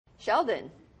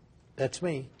Sheldon. That's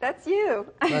me. That's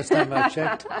you. Last time I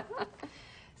checked.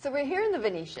 So we're here in the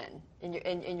Venetian,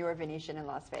 in your Venetian in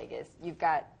Las Vegas. You've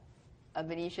got a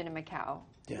Venetian in Macau.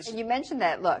 Yes. And you mentioned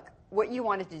that, look, what you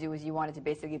wanted to do is you wanted to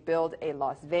basically build a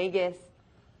Las Vegas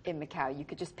in Macau. You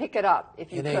could just pick it up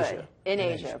if you could. Asia. In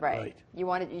Asia, right.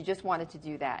 You just wanted to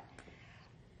do that.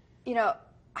 You know,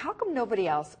 how come nobody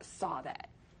else saw that?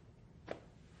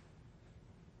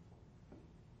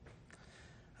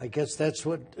 I guess that's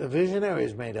what a visionary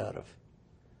is made out of.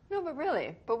 No, but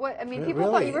really. But what, I mean, people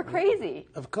thought you were crazy.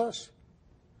 Of course.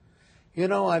 You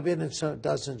know, I've been in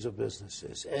dozens of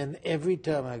businesses, and every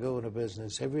time I go into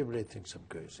business, everybody thinks I'm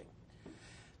crazy.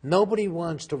 Nobody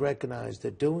wants to recognize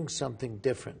that doing something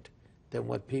different than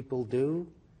what people do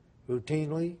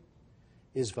routinely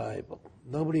is viable.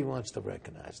 Nobody wants to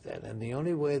recognize that, and the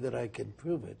only way that I can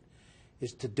prove it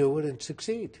is to do it and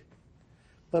succeed.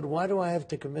 But why do I have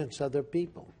to convince other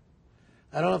people?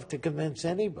 I don't have to convince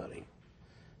anybody.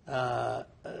 Now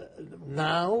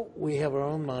we have our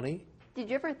own money. Did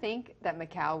you ever think that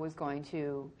Macau was going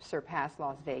to surpass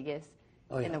Las Vegas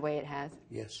in the way it has?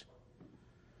 Yes.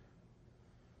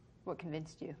 What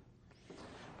convinced you?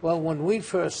 Well, when we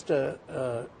first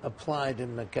applied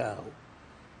in Macau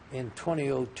in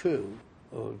 2002,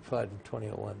 or applied in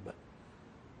 2001, but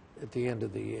at the end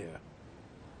of the year,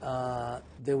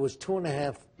 there was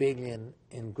 $2.5 billion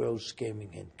in gross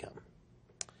gaming income.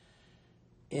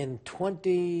 In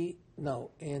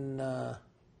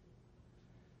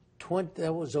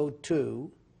that was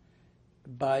 02.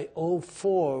 By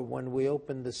 04, when we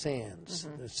opened the Sands,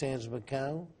 the Sands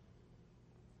Macau,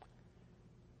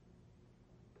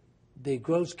 the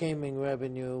gross gaming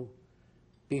revenue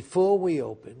before we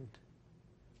opened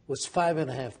was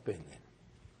 $5.5 billion.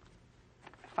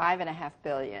 $5.5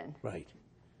 billion. Right,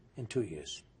 in 2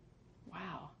 years.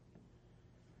 Wow.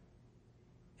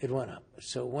 It went up.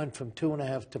 So it went from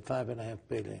 2.5 to 5.5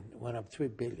 billion. It went up 3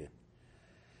 billion.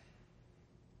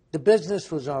 The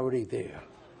business was already there.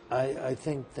 I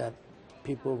think that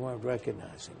people weren't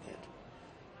recognizing it.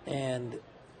 And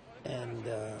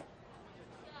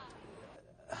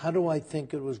how do I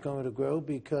think it was going to grow?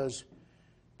 Because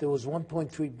there was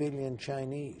 1.3 billion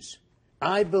Chinese.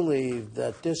 I believe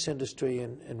that this industry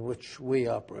in which we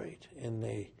operate, in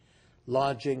the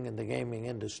lodging and the gaming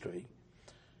industry,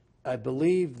 I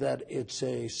believe that it's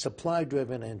a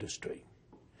supply-driven industry.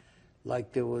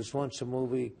 Like there was once a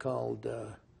movie called,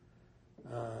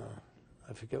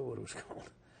 I forget what it was called,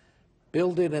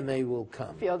 Build It and They Will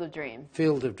Come. Field of Dreams.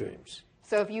 Field of Dreams.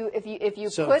 So if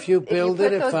you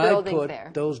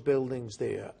put those buildings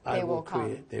there, they will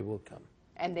come.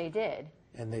 And they did.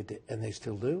 And they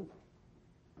still do.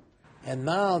 And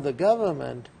now the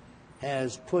government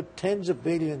has put tens of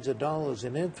billions of dollars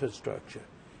in infrastructure,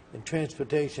 in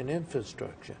transportation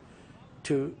infrastructure,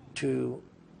 to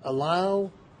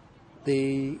allow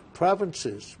the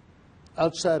provinces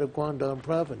outside of Guangdong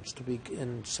province, to be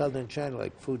in southern China,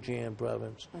 like Fujian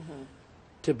province,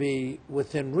 to be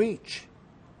within reach,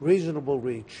 reasonable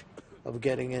reach, of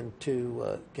getting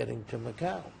to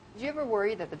Macau. Do you ever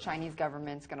worry that the Chinese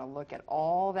government's going to look at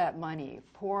all that money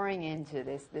pouring into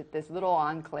this little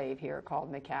enclave here called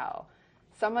Macau,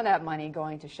 some of that money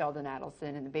going to Sheldon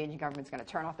Adelson, and the Beijing government's going to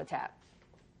turn off the tap?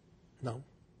 No.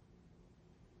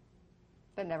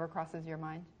 That never crosses your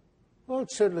mind? Well,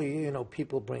 certainly, you know,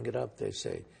 people bring it up. They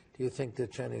say, do you think the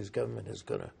Chinese government is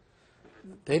going to...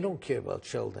 They don't care about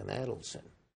Sheldon Adelson.